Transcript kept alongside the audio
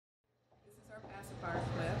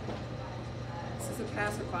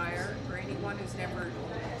pacifier. For anyone who's never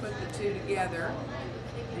put the two together,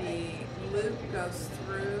 the loop goes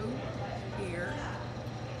through here.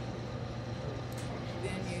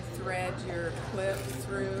 Then you thread your clip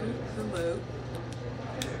through the loop.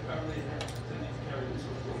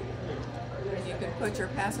 And you can put your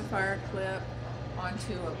pacifier clip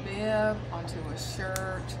onto a bib, onto a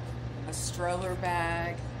shirt, a stroller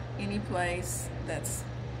bag, any place that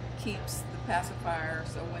keeps the pacifier,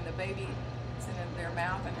 so when the baby is in their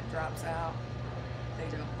mouth and it drops out, they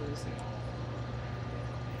don't lose it.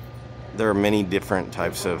 There are many different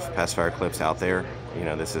types of pacifier clips out there. You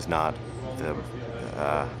know, this is not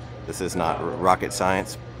rocket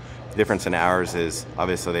science. The difference in ours is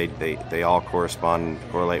obviously they all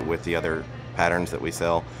correlate with the other patterns that we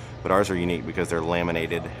sell, but ours are unique because they're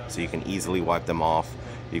laminated, so you can easily wipe them off.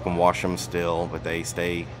 You can wash them still, but they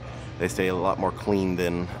stay a lot more clean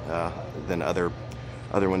than other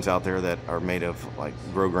ones out there that are made of like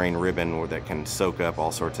grosgrain ribbon, or that can soak up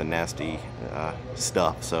all sorts of nasty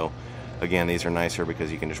stuff. So again, these are nicer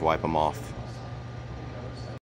because you can just wipe them off